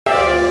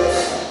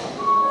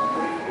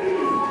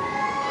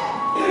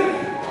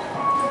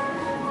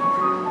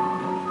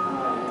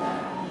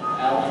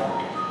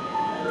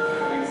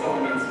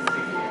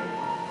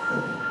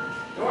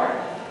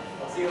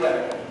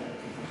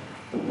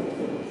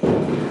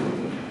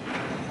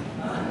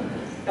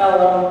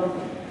Elle,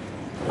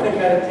 I think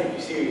I didn't take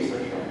you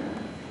seriously.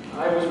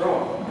 I was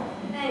wrong.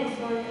 Thanks,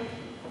 Mark.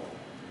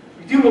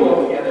 We do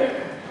belong together.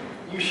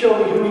 You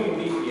showed me who we can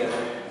be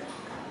together.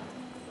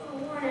 Oh,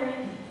 Warner,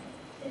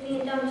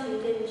 Vivian dumped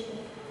you, didn't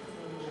she?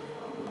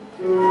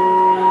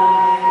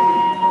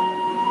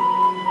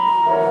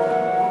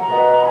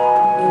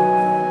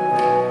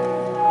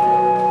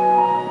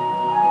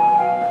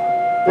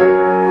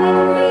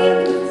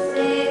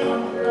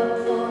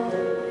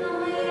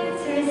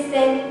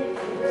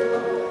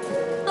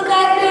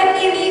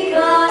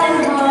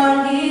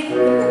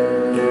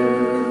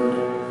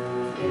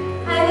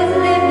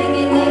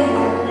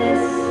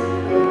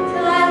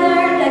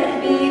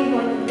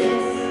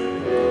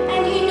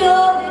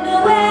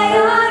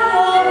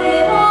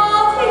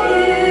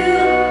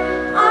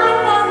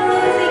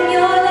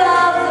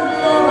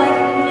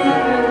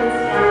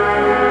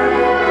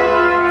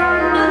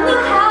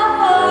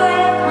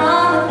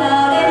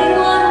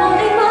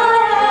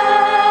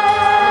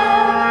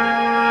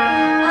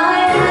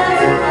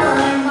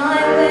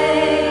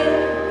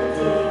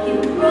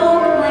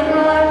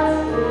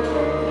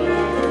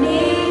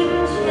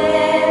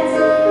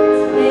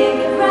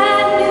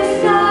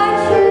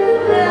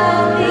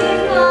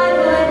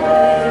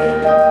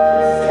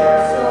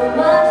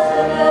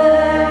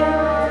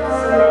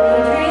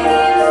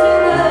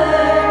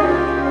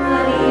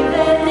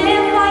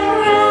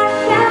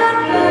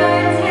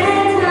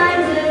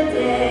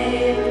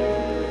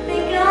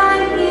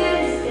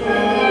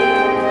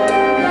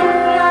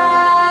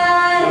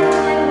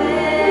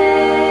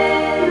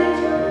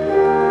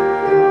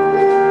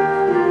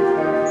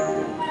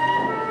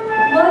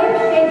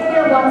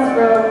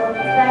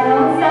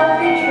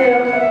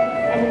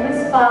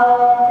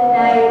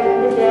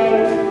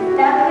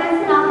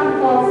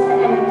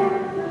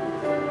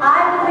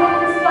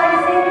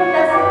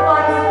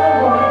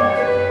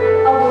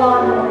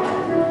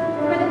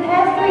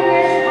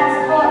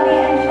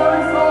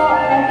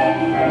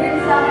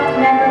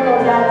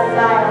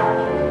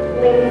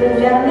 Ladies and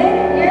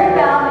gentlemen, your